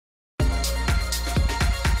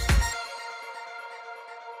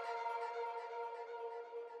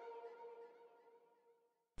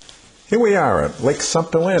Here we are at Lake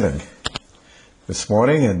Sumter Landing this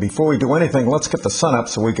morning, and before we do anything, let's get the sun up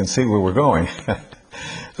so we can see where we're going.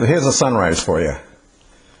 So here's a sunrise for you.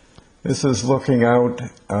 This is looking out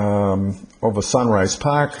over Sunrise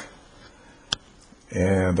Park,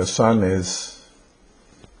 and the sun is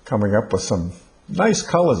coming up with some nice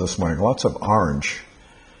colors this morning, lots of orange,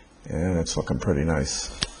 and it's looking pretty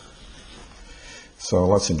nice. So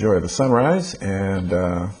let's enjoy the sunrise, and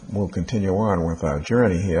we'll continue on with our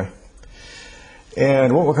journey here.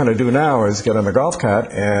 And what we're going to do now is get on the golf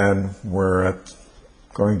cart, and we're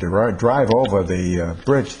going to drive over the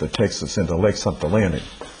bridge that takes us into Lake Sumter Landing.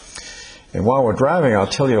 And while we're driving, I'll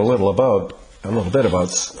tell you a little bit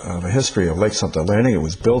about the history of Lake Sumter Landing. It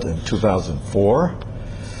was built in 2004.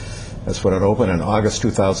 That's when it opened, in August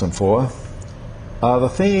 2004. The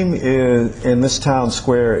theme in this town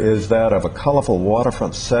square is that of a colorful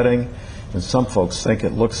waterfront setting, and some folks think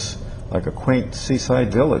it looks like a quaint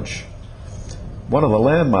seaside village. One of the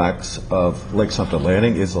landmarks of Lake Sumter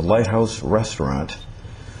Landing is the Lighthouse Restaurant.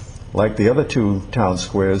 Like the other two town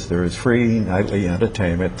squares, there is free nightly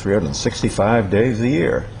entertainment 365 days a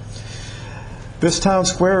year. This town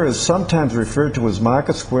square is sometimes referred to as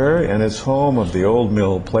Market Square, and is home of the Old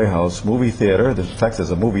Mill Playhouse movie theater. In fact,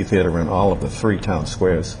 there's a movie theater in all of the three town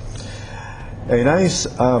squares. A nice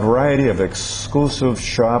variety of exclusive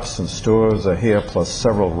shops and stores are here, plus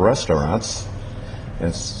several restaurants,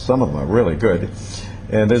 and some of them are really good.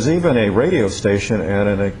 And there's even a radio station and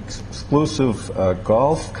an exclusive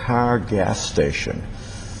golf car gas station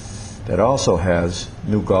that also has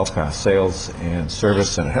new golf car sales and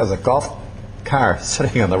service, and it has a golf car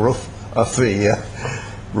sitting on the roof of the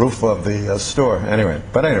store. Anyway,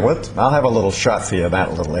 I'll have a little shot for you of that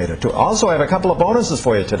a little later too. Also, I have a couple of bonuses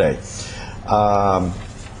for you today. The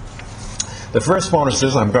first bonus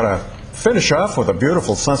is I'm going to finish off with a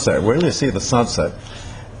beautiful sunset. Where do you see the sunset?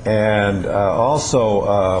 And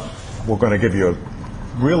also, we're going to give you a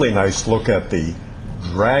really nice look at the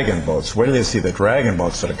dragon boats. Where do you see the dragon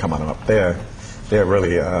boats that are coming up? They're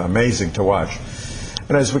really amazing to watch.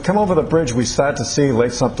 And as we come over the bridge, we start to see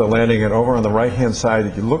Lake Sumter Landing, and over on the right-hand side,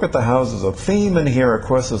 if you look at the houses, a theme in here, of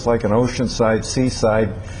course, is like an oceanside,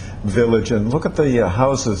 seaside village. And look at the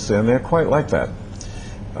houses, and they're quite like that.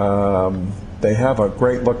 They have a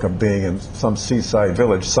great look of being in some seaside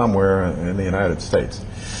village somewhere in the United States.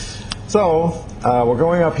 So we're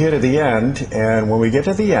going up here to the end, and when we get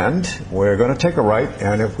to the end, we're going to take a right,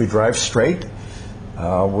 and if we drive straight,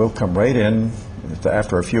 we'll come right in,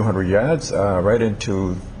 after a few hundred yards, right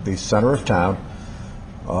into the center of town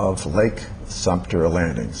of Lake Sumter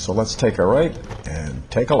Landing. So let's take a right and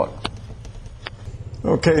take a look.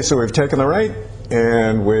 Okay, so we've taken the right,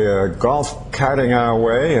 and we're golf carring our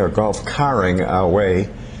way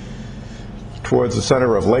towards the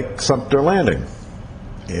center of Lake Sumter Landing.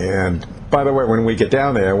 And by the way, when we get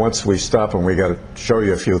down there, once we stop and we got to show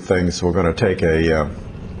you a few things, we're going to take a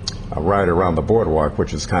ride around the boardwalk,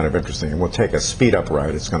 which is kind of interesting. And we'll take a speed up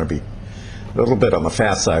ride. It's going to be a little bit on the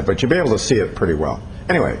fast side, but you'll be able to see it pretty well.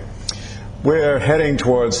 Anyway, we're heading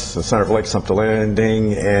towards the center of Lake Sumter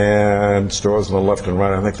Landing, and stores on the left and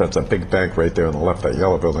right. I think that's a big bank right there on the left, that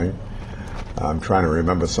yellow building. I'm trying to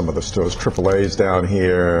remember some of the stores. AAA's down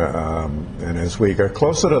here, and as we get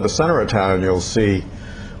closer to the center of town, you'll see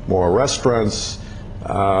more restaurants.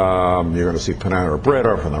 You're going to see Panera Bread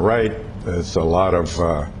up on the right. There's a lot of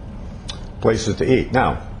places to eat.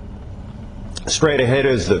 Now, straight ahead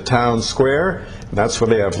is the town square. That's where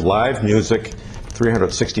they have live music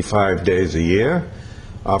 365 days a year.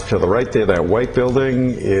 Off to the right there, that white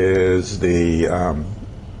building, is the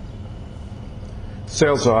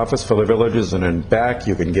sales office for the villages, and in back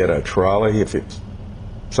you can get a trolley if you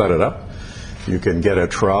set it up. You can get a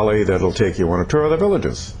trolley that'll take you on a tour of the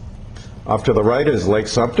villages. Off to the right is Lake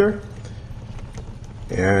Sumter,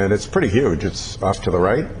 and it's pretty huge. It's off to the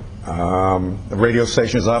right. The radio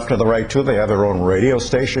station is off to the right too. They have their own radio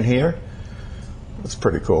station here. That's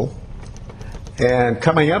pretty cool. And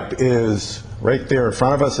coming up is, right there in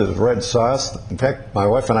front of us, is Red Sauce. In fact, my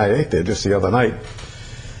wife and I ate there just the other night.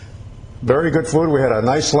 Very good food. We had a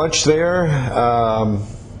nice lunch there, and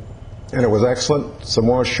it was excellent. Some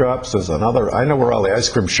more shops. There's another, I know where all the ice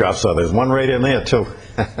cream shops are. There's one right in there too.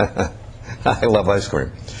 I love ice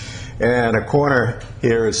cream. And a corner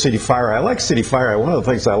here is City Fire. I like City Fire. One of the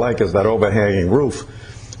things I like is that overhanging roof,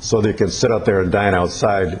 so that you can sit out there and dine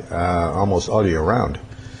outside almost all year round.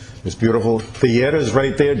 There's beautiful theaters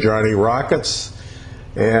right there, Johnny Rockets.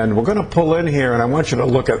 And we're going to pull in here, and I want you to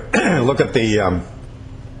look at look at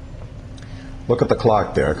the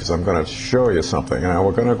clock there, because I'm going to show you something. Now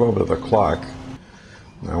we're going to go over to the clock.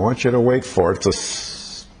 I want you to wait for it.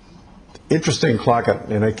 It's interesting clock,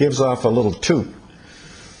 and it gives off a little toot.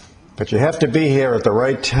 But you have to be here at the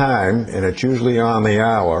right time, and it's usually on the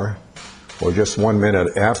hour, or just 1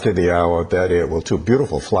 minute after the hour that it will toot.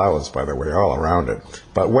 Beautiful flowers, by the way, all around it.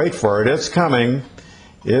 But wait for it, it's coming.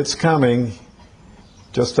 It's coming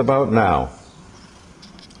just about now.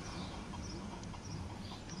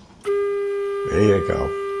 There you go.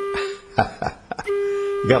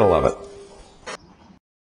 You gotta love it.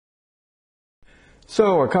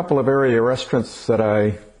 So a couple of area restaurants that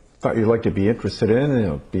I thought you'd like to be interested in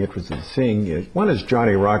and be interested in seeing. One is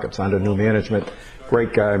Johnny Rockets under new management.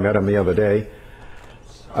 Great guy, met him the other day.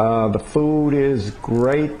 The food is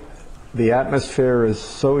great. The atmosphere is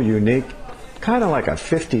so unique. Kind of like a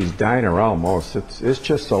 50s diner almost. It's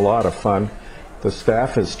just a lot of fun. The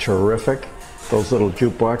staff is terrific. Those little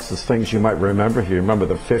jukeboxes, things you might remember. If you remember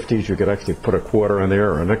the 50s, you could actually put a quarter in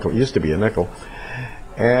there or a nickel. It used to be a nickel.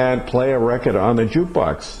 And play a record on the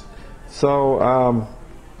jukebox. So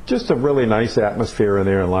just a really nice atmosphere in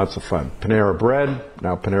there and lots of fun. Panera Bread.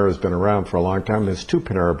 Now Panera's been around for a long time. There's 2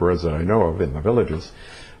 Panera Breads that I know of in the villages.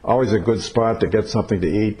 Always a good spot to get something to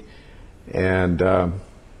eat. And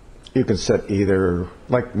you can sit either,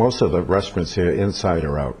 like most of the restaurants here, inside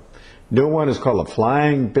or out. New one is called the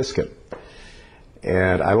Flying Biscuit.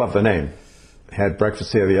 And I love the name. Had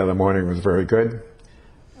breakfast here the other morning. It was very good.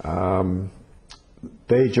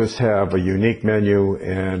 They just have a unique menu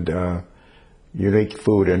and unique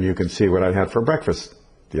food, and you can see what I had for breakfast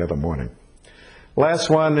the other morning. Last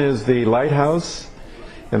one is the Lighthouse.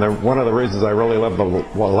 And one of the reasons I really love the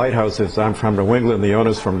Lighthouse is I'm from New England, the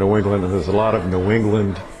owner's from New England, and there's a lot of New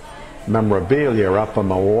England memorabilia up on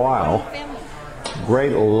the wall.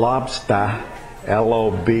 Great lobster,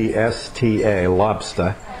 L-O-B-S-T-A,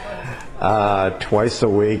 lobster, twice a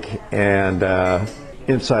week, and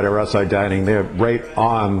inside or outside dining. They're right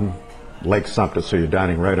on Lake Sumter, so you're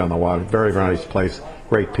dining right on the water. Very, very nice place,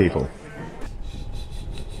 great people.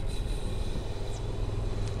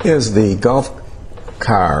 Here's the golf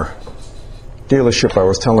car dealership I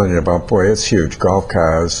was telling you about. Boy, it's huge. Golf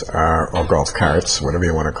cars are, or golf carts, whatever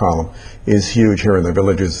you want to call them, is huge here in the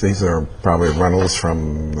villages. These are probably rentals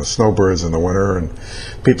from the snowbirds in the winter, and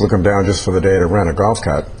people come down just for the day to rent a golf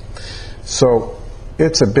cart. So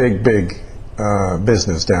it's a big, big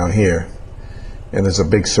business down here. And there's a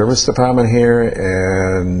big service department here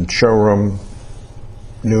and showroom,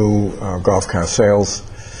 new golf car sales.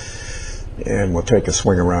 And we'll take a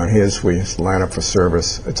swing around here as we line up for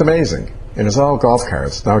service. It's amazing. And it's all golf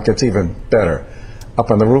cars. Now it gets even better.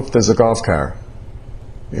 Up on the roof, there's a golf car.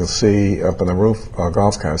 You'll see up on the roof a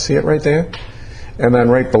golf car. See it right there? And then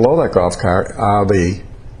right below that golf car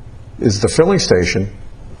is the filling station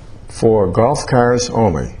for golf cars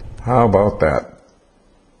only. How about that?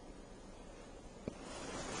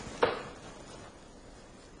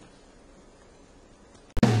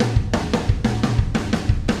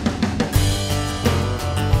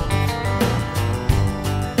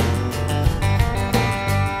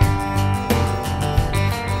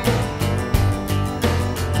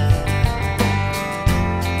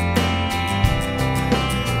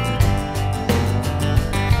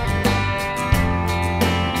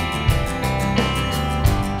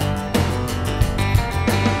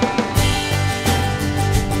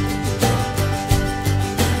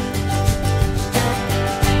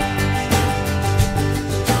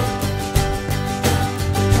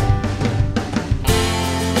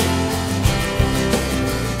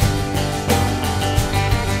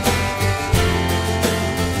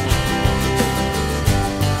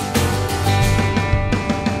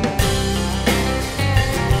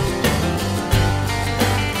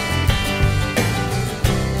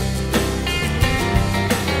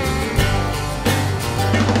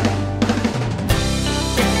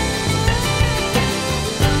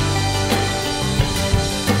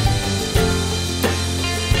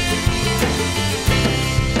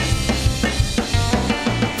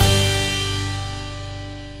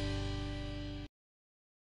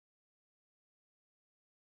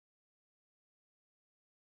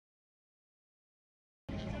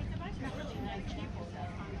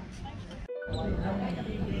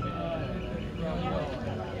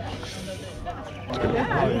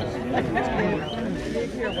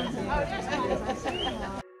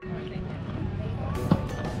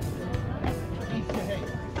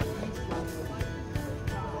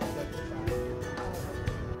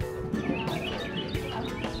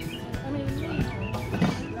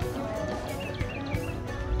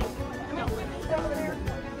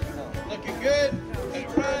 Good.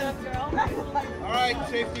 Let's run. All right,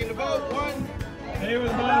 safety in the boat. 1. Stay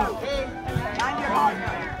with the boat. 2. Mind your heart.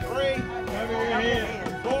 3. Cover your head.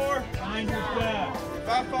 4. Mind your step. If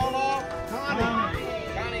I fall off,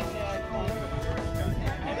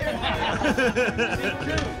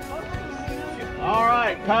 All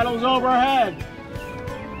right, paddles overhead.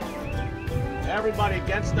 Everybody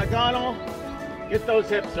against the gunnel. Get those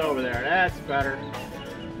hips over there. That's better.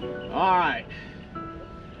 All right.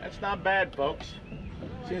 That's not bad, folks.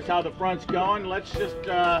 Seeing how the front's going, let's just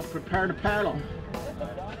prepare to paddle.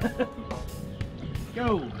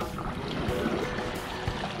 Go.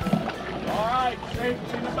 All right,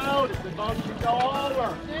 safety in the boat. If the boat should go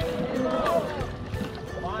over.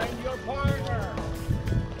 Find your partner.